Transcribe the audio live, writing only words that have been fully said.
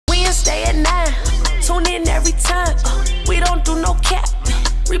every time. We don't do no cap.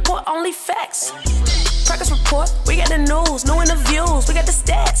 Report only facts. Progress report, we got the news, new interviews, we got the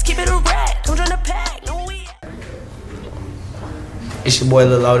stats, keep it a rack, don't join the pack, no we. It's your boy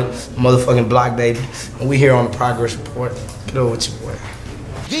Lil Loaded, motherfucking block baby, and we here on the Progress Report. Get over with your boy.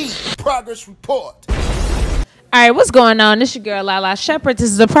 The Progress Report. All right, what's going on? This your girl Lala Shepherd. This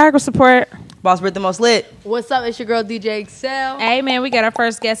is the Progress Report. Boss Brit the most lit. What's up? It's your girl DJ Excel. Hey man, we got our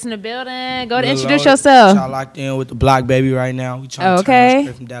first guest in the building. Go to Lil introduce Loaded. yourself. Y'all locked in with the block baby right now. We trying to Okay. turn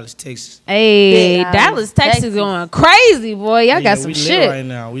straight from Dallas, Texas. Hey, Big Dallas, Texas going crazy, boy. Y'all got some we shit. lit right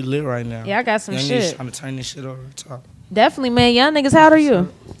now. We lit right now. Y'all got some Young shit. niggas trying to turn this shit over the top. Definitely, man. Young niggas, how old are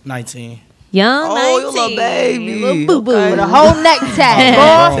you? 19. Young, Oh, 19. you little baby. Little boo-boo. With a whole neck tag,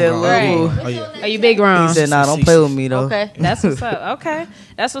 Oh, boy. said, Right. Oh, yeah. Are you big wrong? He said, nah, don't play with me, though. Okay. That's what's up. Okay.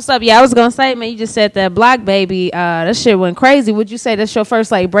 That's what's up. Yeah, I was going to say, man, you just said that block baby. That shit went crazy. Would you say that's your first,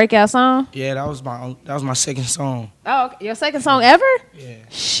 like, breakout song? Yeah, that was my second song. Oh, okay. Your second song ever? Yeah.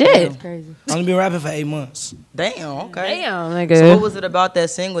 Shit. That's crazy. I only been rapping for 8 months. Damn, okay. Damn, nigga. So what was it about that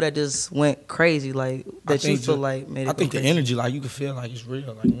single that just went crazy, like, that you feel like made it I think go the crazy? energy, like, you can feel like it's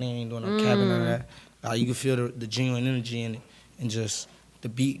real. Like, they ain't doing no capping or that. Like, you can feel the genuine energy in it. And just the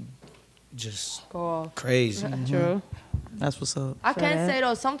beat just Go off. crazy. True. That's what's up. I can say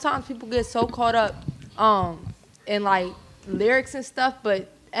though, sometimes people get so caught up in like lyrics and stuff, but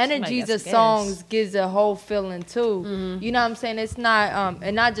energies got of some songs gives a whole feeling too. You know what I'm saying? It's not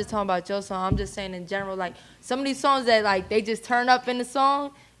and not just talking about your song. I'm just saying in general, like some of these songs that like they just turn up in the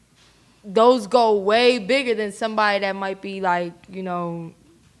song, those go way bigger than somebody that might be like, you know,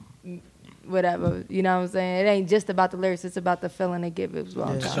 whatever. You know what I'm saying? It ain't just about the lyrics, it's about the feeling they give as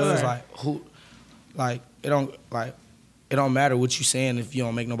well. Yeah. So it's it don't matter what you saying if you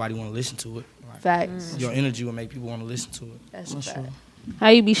don't make nobody want to listen to it. Like, Facts. your energy will make people want to listen to it. That's a fact. How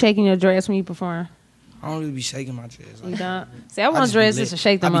you be shaking your dress when you perform? I don't really be shaking my dreads. You Like, don't? See, I want just be dreads lit. just to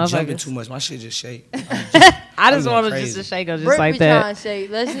shake them I be jumping motherfuckers. too much. My shit just shake. I just I'm want going to just to crazy. shake them just Britt like be that. trying to shake.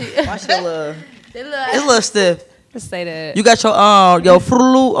 Let's see. My shit look, They it's look- a little stiff. Just say that. You got your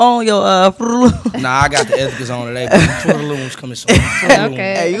Fruit on, your Fruit. Nah, I got the ethicals on today. But Fruit Looms coming soon.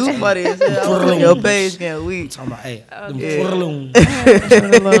 Okay. Hey, you funny as hell. Fruit Your Looms. page getting weak. Talking about, hey, them Yeah. Fruit Looms.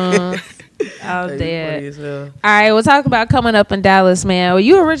 Oh, Hey, you dead. funny as hell. All right, we'll talk about coming up in Dallas, man. Well,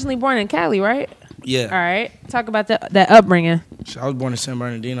 you were originally born in Cali, right? Yeah. All right. Talk about that upbringing. So I was born in San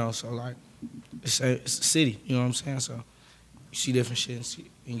Bernardino, so like it's a city, you know what I'm saying? So you see different shit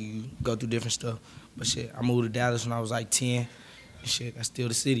and you go through different stuff. But shit, I moved to Dallas when I was like 10. And shit, that's still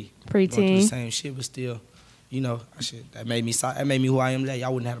the city. Going through the Preteen. same shit, but still, you know, that made me who I am today.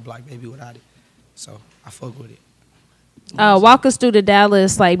 Y'all wouldn't have a black baby without it. So I fuck with it. Walk us through the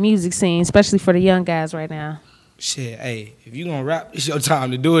Dallas like music scene, especially for the young guys right now. Shit, hey, if you gonna rap, it's your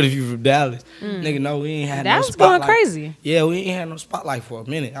time to do it if you from Dallas. Nigga, no, we ain't had That no was spotlight. going crazy. Yeah, we ain't had no spotlight for a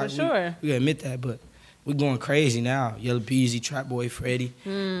minute. Sure. We gotta admit that, but we going crazy now. Yellow Beezy, Trap Boy, Freddie,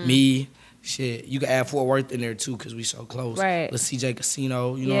 me. Shit, you can add Fort Worth in there too because we so close. Right. Lil CJ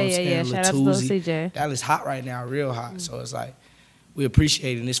Casino, you know Yeah, what I'm saying? yeah. Lil Shout out to Lil Tuzi. CJ. Dallas hot right now, real hot. So it's like, we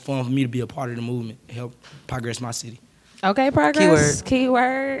appreciate it and it's fun for me to be a part of the movement and help progress my city. Okay, progress.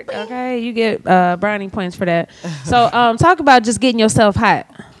 Keyword. Okay, you get brownie points for that. So, talk about just getting yourself hot.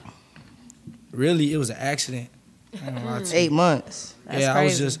 Really, it was an accident. I ain't gonna lie to you. 8 months. That's yeah,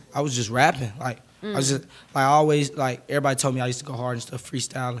 crazy. I was just rapping. Like I was just like I always like everybody told me I used to go hard and stuff,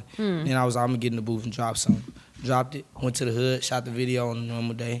 freestyling. Then I'm gonna get in the booth and drop something. Dropped it, went to the hood, shot the video on a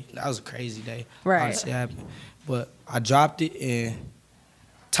normal day. That was a crazy day. Right. All this shit happened. But I dropped it and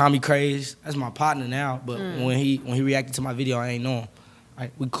Tommy Craze, that's my partner now. But when he reacted to my video, I ain't know him.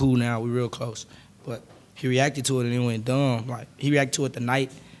 Like we cool now, we real close. But he reacted to it and it went dumb. Like he reacted to it the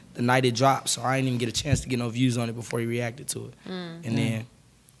night it dropped, so I didn't even get a chance to get no views on it before he reacted to it. And then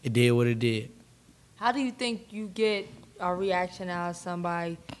it did what it did. How do you think you get a reaction out of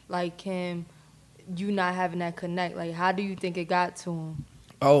somebody like him, you not having that connect? Like, how do you think it got to him?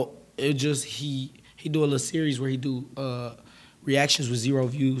 Oh, it just he do a little series where he do reactions with 0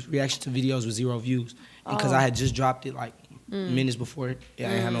 views, reaction to videos with 0 views. And because I had just dropped it like minutes before it, I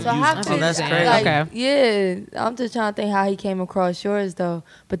ain't had no So views. how until could, Oh, that's then. crazy. like, Okay. Yeah, I'm just trying to think how he came across yours though.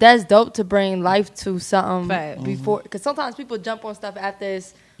 But that's dope to bring life to something Fact. before, because sometimes people jump on stuff after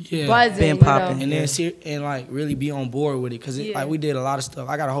it's Yeah. buzzing. Been you know? popping. And then and like really be on board with it because Yeah. like we did a lot of stuff.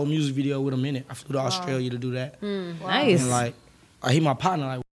 I got a whole music video with him in it. I flew to Australia to do that. Nice. And like he my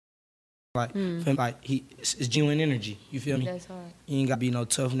partner, it's genuine energy. You feel me? That's hard. You ain't gotta be no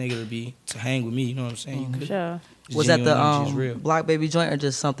tough nigga to hang with me. You know what I'm saying? You could. Sure. It's Was that genuine the energy, it's real. Block Baby joint or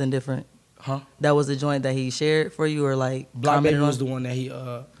just something different? Huh? That was the joint that he shared for you or like Block commented Baby on? was the one that he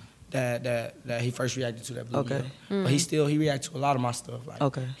that he first reacted to that blew me Okay. up. But he reacted to a lot of my stuff. Like,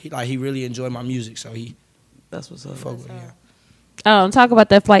 Okay. He really enjoyed my music, so he That's what's up. fuck with it. Yeah. Talk about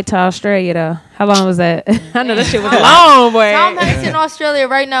that flight to Australia though. How long was that? I know that shit was long, boy. Tom Hanks in Australia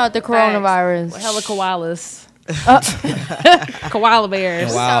right now with the coronavirus. With hella koalas. Koala bears.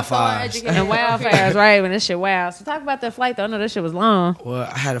 And wildfires. And wildfires, right? When this shit wild. So talk about that flight though. I know that shit was long. Well,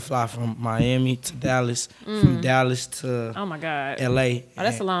 I had to fly from Miami to Dallas, from Dallas to Oh my God. LA. Oh,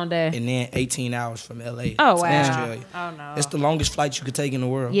 that's a long day. And then 18 hours from LA Oh to wow. Australia. Oh no. It's the longest flight you could take in the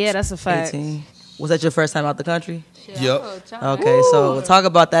world. Yeah, that's a fact. 18. Was that your first time out the country? Yep. Okay, so we'll talk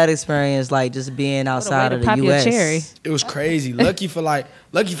about that experience, like just being outside of the pop your U.S. cherry. It was crazy. Lucky for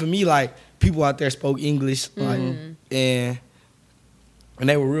me, like people out there spoke English, like, and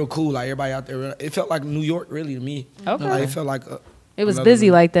they were real cool. Like everybody out there, it felt like New York, really, to me. Okay. Like, it felt like It was another busy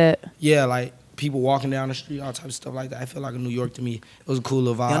New- like that. Yeah, like people walking down the street, all types of stuff like that. I felt like a New York to me. It was a cool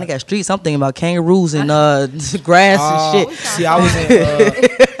little Y'all vibe. got streets. I'm thinking about kangaroos and grass and shit. See, I was in.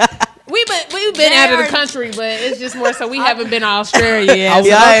 We've been out of the country, but it's just more so we haven't been to Australia yet. I So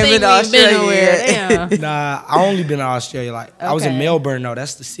I don't ain't think been to we've been Australia nowhere. yet. Damn. Nah, I only been to Australia. Like I was in Okay. Melbourne though.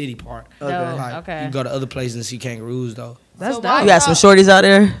 That's the city part. Okay. Like, Okay. You can go to other places and see kangaroos though. That's So dope. why- You got some shorties out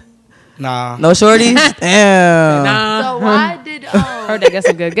there? Nah. No shorties? Damn. Nah. So why did Heard they got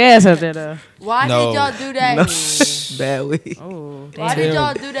some good gas up there though. why No. did y'all do that? Bad week. Oh, Why damn. did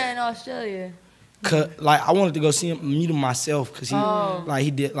y'all do that in Australia? Like I wanted to go see him, meet him myself, cause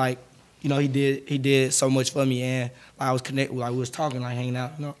he did like, he did so much for me, and like, I was connected, like we was talking, like hanging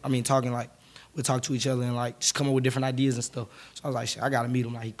out, talking like we talk to each other and like just come up with different ideas and stuff. So I was like, shit, I gotta meet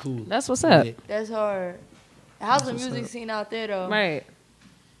him, like he cool. That's what's up. Yeah. That's hard. How's the music scene out there though? Right.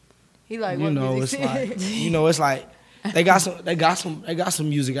 He like You what know, music it's scene? like, it's like they got some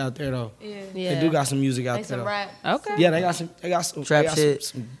music out there though. yeah. Yeah. They do got some music out Like there some though. rap. Okay. Yeah, they got some Trap they got shit.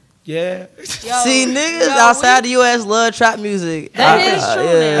 some yeah. Yo, See, niggas yo, outside the U.S. love trap music. That is true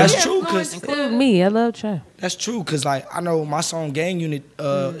now. That's true, cause Including me. I love trap. that's true, cause like I know my song Gang Unit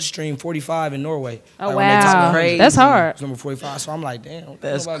streamed 45 in Norway. Oh Like, when they talk wow. about crazy. That's hard. it's number 45. So I'm like, damn, what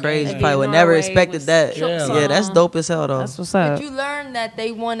That's about crazy. Gang Probably Unit? would never Norway expected was that. Yeah. Yeah, that's dope as hell though. That's what's up. But you learn that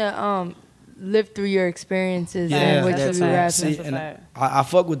they wanna live through your experiences Yeah, and what that's you a be fact. rapping. See, a and fact. I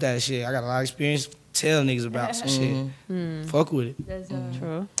fuck with that shit. I got a lot of experience telling niggas about some shit. Fuck with it. That's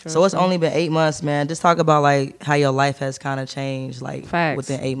True. So it's only been 8 months, man. Just talk about like how your life has kind of changed, like Facts.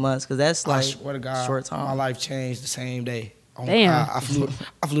 within 8 months, because that's I like swear to God, short time. my life changed the same day. Damn. I flew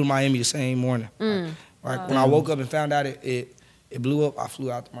to Miami the same morning. Like when I woke up and found out it blew up, I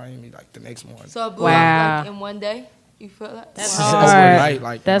flew out to Miami like the next morning. So it blew Wow. up like in one day. You feel like That's Wow. hard. Overnight,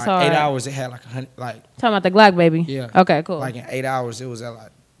 like That's in like 8 hard. hours, it had like 100, like Talking about the Glock baby. yeah. Okay. Cool. Like in 8 hours, it was at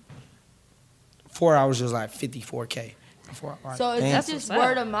like 4 hours. It was like 54K. So is Damn. this just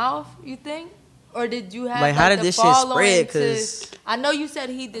word of mouth? You think, or did you have Like, how did the this shit following spread? 'Cause- I know you said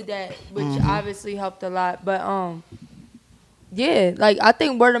he did that, which obviously helped a lot. But yeah, like I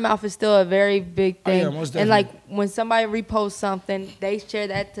think word of mouth is still a very big Oh, yeah, thing. most And like definitely. when somebody reposts something, they share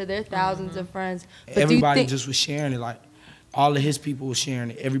that to their thousands of friends. But do you Everybody think, just was sharing it. Like all of his people was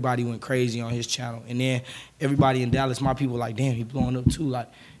sharing it. Everybody went crazy on his channel. And then everybody in Dallas, my people, like, damn, he blowing up too. Like,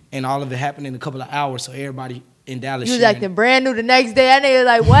 and all of it happened in a couple of hours. So everybody in Dallas you was sharing acting it. brand new the next day? That nigga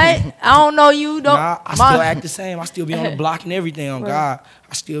like, what? I don't know you. Don't. Nah, I still act the same. I still be on the block and everything. On God,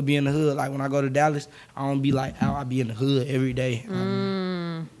 I still be in the hood. Like when I go to Dallas, I don't be like out. I be in the hood every day.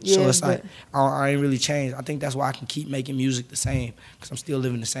 So Yeah, it's but- like I ain't really changed. I think that's why I can keep making music the same, because I'm still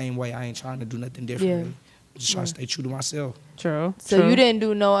living the same way. I ain't trying to do nothing different. Yeah. Really. I'm just trying to stay true to myself. True. So True. you didn't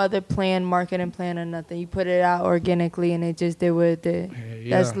do no other marketing plan or nothing. You put it out organically and it just did what it did.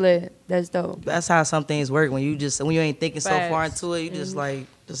 Yeah. That's lit. That's dope. That's how some things work. When you ain't thinking so far Facts. into it, you just like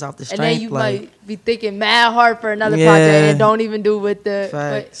just off the And strength. then you like, might be thinking mad hard for another Yeah. project and it don't even do with the.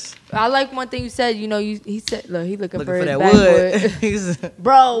 Facts. But I like one thing you said. You know, he said, look, he looking for his that backwood. wood. He's-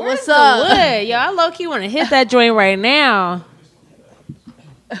 Bro, what's up? Wood? Yo, I low key want to hit that joint right now.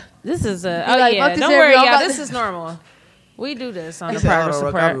 This is a. Oh like, yeah, fuck this don't worry, area, I'm y'all. about This to- is normal. We do this on the said, progress "Hold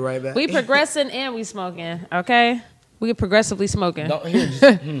on, Rock, I'll be report. right back." We progressing and we smoking. Okay, we progressively smoking. Don't, here,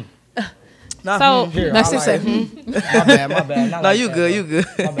 just, Nah, So here, next I you like said, it. My bad. Not no, like you that, good, bro. you good.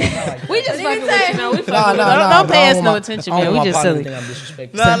 My bad, not like that. we just fucking with you. No, we fucking Nah, with nah, you. nah, Don't pay I us don't no want attention, I don't man. We want my just partner silly. to think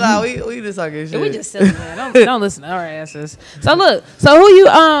I'm disrespecting. Nah, we just talking shit. We just silly, man. Don't listen to our asses. So look, so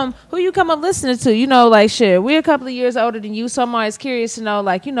who you come up listening to? You know, like shit. We're a couple of years older than you, so I'm always curious to know,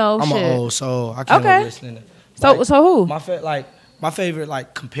 like, you know, I'm shit. an old soul. I can't Okay. listening to. So who? My favorite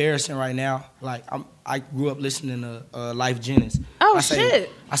like comparison right now, like I grew up listening to Life Jennings. Oh, I say, shit.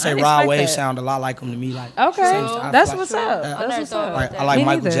 I say I didn't Rod expect Wave that. sound a lot like him to me. Like Okay, same style. I that's feel what's like, up. I That's what's never up. Like, I like Me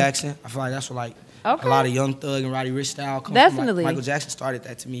Michael neither. Jackson. I feel like that's what like Okay. a lot of Young Thug and Roddy Ricch style comes Definitely. from. Like, Michael Jackson started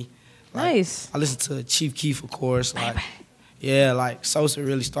that to me. Like, Nice. I listen to Chief Keef, of course. Like, yeah, like Sosa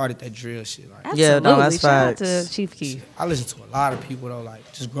really started that drill shit. Like, Absolutely. Yeah, no, that's Shout out facts. to Chief Keef. I listen to a lot of people though.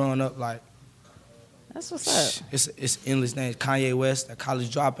 Like, just growing up, like That's what's up. it's endless names. Kanye West, that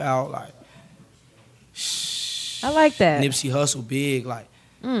college dropout. Like, I like that. Nipsey Hussle, big. Like,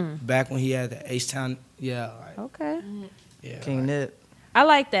 back when he had the H-Town. Yeah, like, Okay. yeah. King Nip. I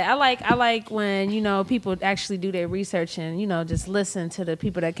like that. I like when, you know, people actually do their research and, you know, just listen to the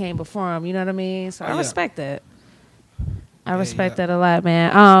people that came before them. You know what I mean? So I yeah. respect that. I Yeah, respect yeah. that a lot,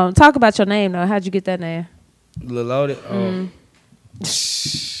 man. Talk about your name though. How'd you get that name? Lil Loaded.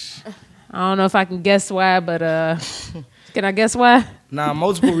 I don't know if I can guess why, but can I guess why? Nah,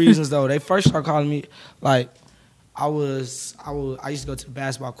 multiple reasons though. They first started calling me like I used to go to the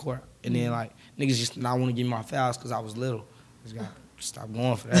basketball court and then like niggas just not want to give me my fouls because I was little. Just got stop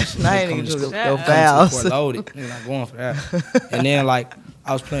going for that shit. I ain't Coming even to do school- no coming to the fouls. court loaded. Nigga not going for that. And then like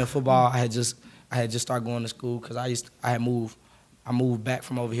I was playing football. I had just started going to school because I moved back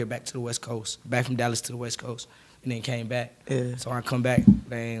from over here back to the West Coast, back from Dallas to the West Coast, and then came back. Yeah. So I come back,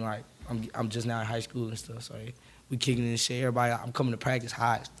 they ain't like I'm just now in high school and stuff. So we kicking in shit. Everybody, I'm coming to practice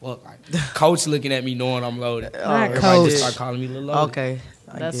high as fuck. Like coach looking at me knowing I'm loaded. Not Everybody coach. just start calling me Lil Loaded. Okay.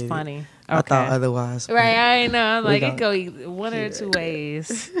 I That's get it. funny. Okay. I thought otherwise. Right, I ain't know. I'm We like, gon- it go either one or two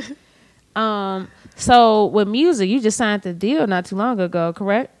ways. So with music, you just signed the deal not too long ago,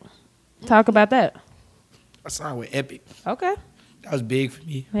 correct? Talk about that. I signed with Epic. Okay. That was big for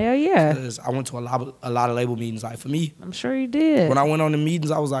me. Hell yeah. Because I went to a lot of label meetings. Like for me, I'm sure you did. when I went on the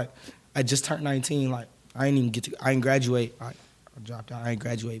meetings, I was like, I just turned 19. Like I ain't graduate. Like I dropped out. I ain't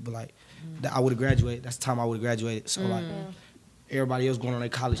graduate, but like I would have graduated. That's the time I would have graduated. So like everybody else going on their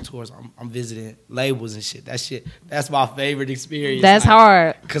college tours, I'm visiting labels and shit. That's my favorite experience. That's like,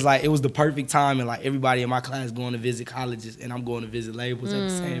 hard. Cause like it was the perfect time, and like everybody in my class going to visit colleges, and I'm going to visit labels at the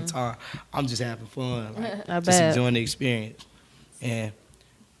same time. I'm just having fun, like I just bet. enjoying the experience. And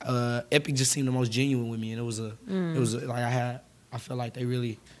Epic just seemed the most genuine with me, and it was like I felt like they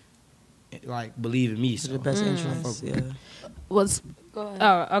really like believe in me. So The best interest. Yeah. Was Go ahead.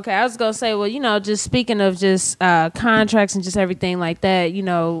 Oh, okay. I was gonna say, well, you know, just speaking of just contracts and just everything like that, you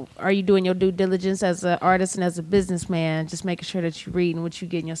know, are you doing your due diligence as an artist and as a businessman, just making sure that you're reading what you're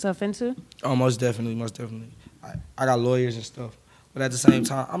getting yourself into? Oh, most definitely. I got lawyers and stuff, but at the same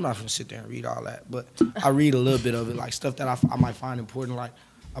time, I'm not gonna sit there and read all that. But I read a little bit of it, like stuff that I might find important, like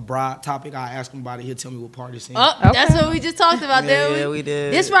a broad topic. I ask him about it. He'll tell me what part it's in. Oh, that's what we just talked about there. Yeah, we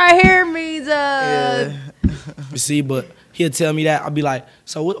did. This right here means You see, but he'll tell me that. I'll be like,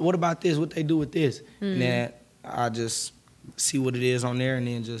 so what about this? What they do with this? And then I just see what it is on there, and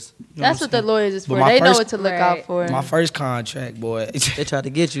then just. You know that's what what the I'm saying? lawyers is But for. my They know first- what to look Right. out for. My first contract, boy. They tried to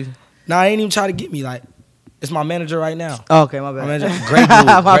get you. Nah, they ain't even try to get me. Like, it's my manager right now. Oh, okay, my My bad. manager, great dude,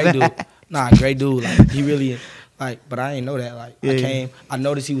 My great bad. dude. Nah, great dude. Like, he really, like, but I ain't know that. Like, Yeah, I yeah. came, I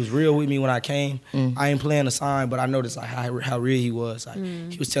noticed he was real with me when I came. I ain't playing a sign, but I noticed like how real he was. Like,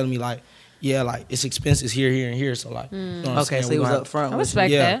 he was telling me like, yeah, like it's expenses here, here, and here. So like, you know what I'm Okay, saying? so We he was gonna up front. I with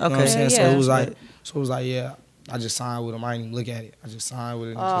respect yeah, that. you know what Okay. I'm saying? Yeah, So yeah. it was like, yeah, I just signed with him. I didn't even look at it. I just signed with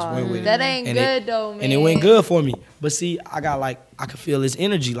it and just went with it. That ain't And good though, man. And it went good for me. But see, I could feel his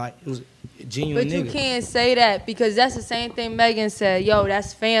energy. Like, it was a genuine But nigga. you can't say that because that's the same thing Megan said. Yo,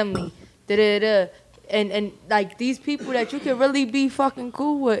 that's family. Da-da-da. And like these people that you can really be fucking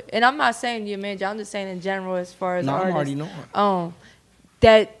cool with. And I'm not saying your manager. I'm just saying in general as far as No, I'm artists. already knowing.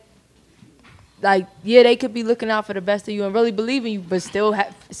 That like yeah, they could be looking out for the best of you and really believe in you, but still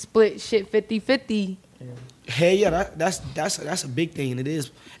split shit 50-50. Hey, yeah, that's a big thing, and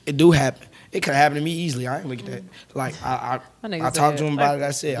it do happen. It could happen to me easily. I ain't look at that. Like I My nigga talked to said- him about it.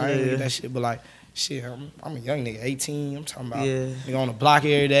 That's it. I ain't look Yeah. at that shit. But like, shit, I'm a young nigga, 18. I'm talking about Yeah. nigga on the block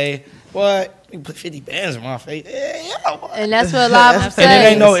every day. What? You put 50 bands in my face. Yeah, boy. And that's what a lot of them And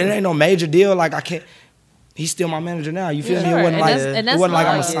say. it ain't no major deal. Like I can't. He's still my manager now. You feel me? Sure, It wasn't and like that's- and it that's wasn't like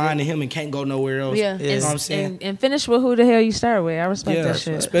I'm love. assigned to him and can't go nowhere else. Yeah. You know what I'm saying? And finish with who the hell you start with. I respect Yeah, that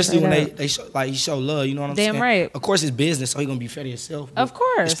shit. especially Straight when up. they show, like he show love. You know what I'm Damn saying? right. Of course, it's business, so he gonna be fair to himself. but Of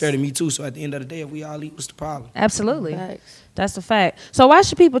course. it's fair to me too. So at the end of the day, if we all eat, what's the problem? Absolutely. Facts. That's the fact. So why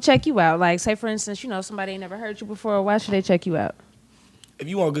should people check you out? Like, say for instance, you know, somebody ain't never heard you before. Why should they check you out? If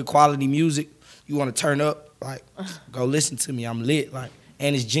you want good quality music, you want to turn up, like go listen to me. I'm lit, like,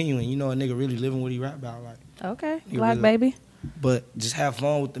 and it's genuine. You know, a nigga really living what he rap about, like. Okay. You Black really- baby. But just have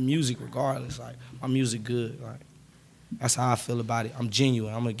fun with the music, regardless. Like my music good, like that's how I feel about it. I'm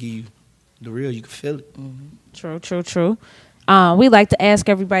genuine. I'm gonna give you the real. You can feel it. True. We like to ask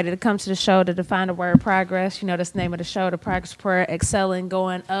everybody to come to the show to define the word progress. You know, that's the name of the show, the Progress Report, excelling,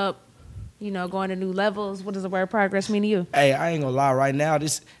 going up, you know, going to new levels. What does the word progress mean to you? Hey, I ain't gonna lie. Right now,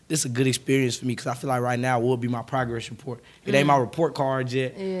 this is a good experience for me because I feel like right now will be my progress report. It ain't my report card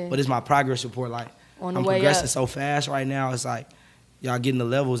yet, but it's my progress report. Like, On the I'm way progressing up. so fast right now. It's like y'all getting the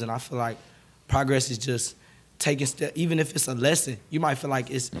levels, and I feel like progress is just taking steps. Even if it's a lesson, you might feel like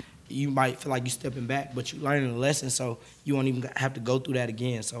you're stepping back, but you're learning a lesson, so you won't even have to go through that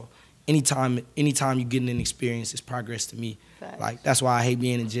again. So anytime you're getting an experience, it's progress to me. Facts. Like, that's why I hate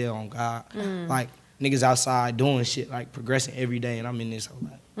being in jail on God. Like, niggas outside doing shit, like progressing every day, and I'm in this whole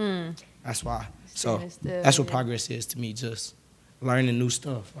life. That's why. So Standing still, that's what yeah. progress is to me, just learning new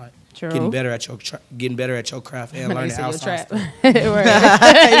stuff. Like, True. getting better at your craft and learning outside stuff. He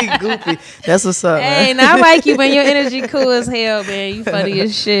goofy. That's what's up, Hey, man. now I like you, man. Your energy cool as hell, man. You funny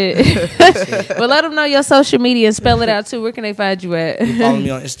as shit. But let them know your social media and spell it out too. Where can they find you at? You follow me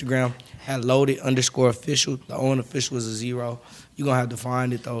on Instagram at loaded_official. The own official is a 0. You're going to have to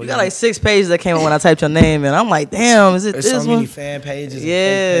find it, though. You got like 6 pages that came up when I typed your name, and I'm like, damn, is it There's this so one? many fan pages Yeah,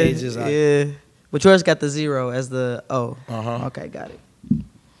 and fake pages. Like, yeah. But yours got the 0 as the O. Okay, got it.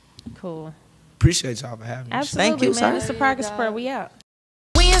 Cool. appreciate y'all for having me. Absolutely, Thank you, man. sir. It's the Progress Report. We out.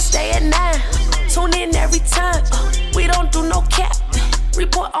 Wednesday at 9. Tune in every time. We don't do no cap.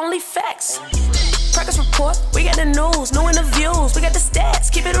 Report only facts. Progress Report. We got the news, new interviews. We got the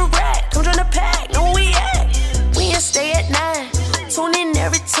stats. Keep it a rack. Come join the pack. Know where we at. Wednesday at 9. Tune in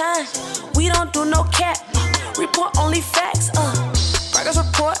every time. We don't do no